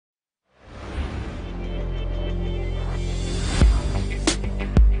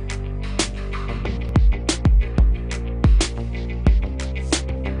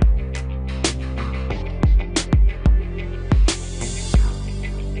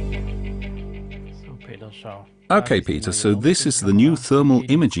Okay, Peter, so this is the new thermal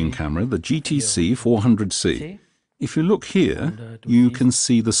imaging camera, the GTC400C. If you look here, you can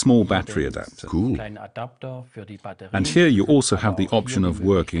see the small battery adapter. Cool. And here you also have the option of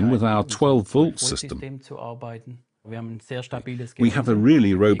working with our 12-volt system. We have a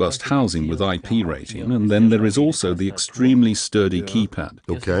really robust housing with IP rating, and then there is also the extremely sturdy keypad.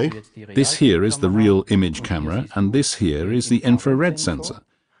 Okay. This here is the real image camera, and this here is the infrared sensor.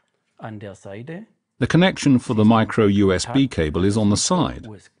 The connection for the micro USB cable is on the side.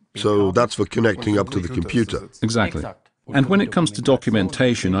 So that's for connecting up to the computer. Exactly. And when it comes to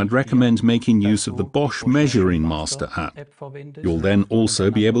documentation, I'd recommend making use of the Bosch Measuring Master app. You'll then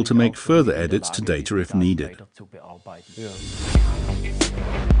also be able to make further edits to data if needed.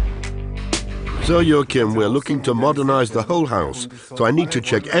 So, Joachim, we're looking to modernize the whole house, so I need to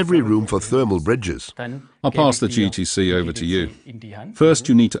check every room for thermal bridges. I'll pass the GTC over to you. First,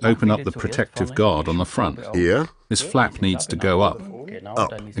 you need to open up the protective guard on the front. Here? This flap needs to go up.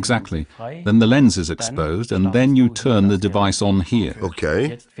 Up. Exactly. Then the lens is exposed, and then you turn the device on here.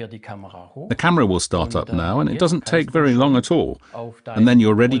 Okay. The camera will start up now, and it doesn't take very long at all. And then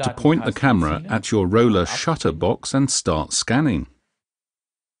you're ready to point the camera at your roller shutter box and start scanning.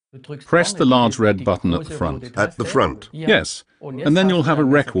 Press the large red button at the front. At the front? Yes, and then you'll have a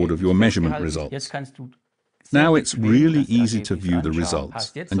record of your measurement results. Now it's really easy to view the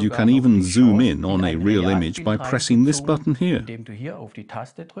results, and you can even zoom in on a real image by pressing this button here.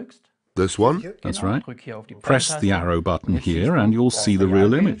 This one? That's right. Press the arrow button here and you'll see the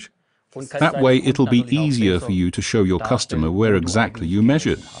real image. That way it'll be easier for you to show your customer where exactly you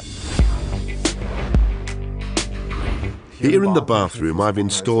measured. Here in the bathroom, I've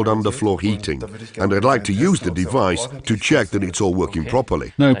installed underfloor heating, and I'd like to use the device to check that it's all working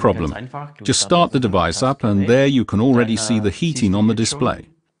properly. No problem. Just start the device up, and there you can already see the heating on the display.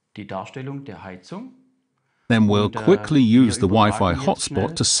 Then we'll quickly use the Wi-Fi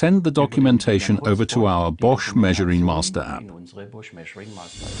hotspot to send the documentation over to our Bosch Measuring Master app.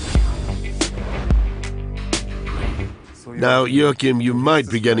 Now, Joachim, you might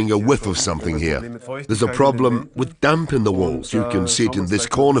be getting a whiff of something here. There's a problem with damp in the walls. You can see it in this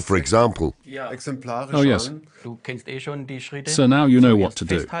corner, for example. Oh, yes. So now you know what to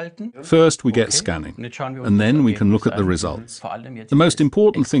do. First, we get scanning, and then we can look at the results. The most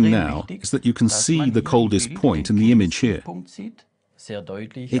important thing now is that you can see the coldest point in the image here.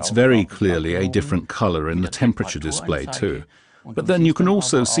 It's very clearly a different color in the temperature display too. But then you can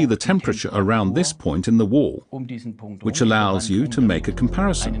also see the temperature around this point in the wall, which allows you to make a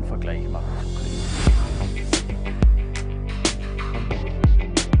comparison.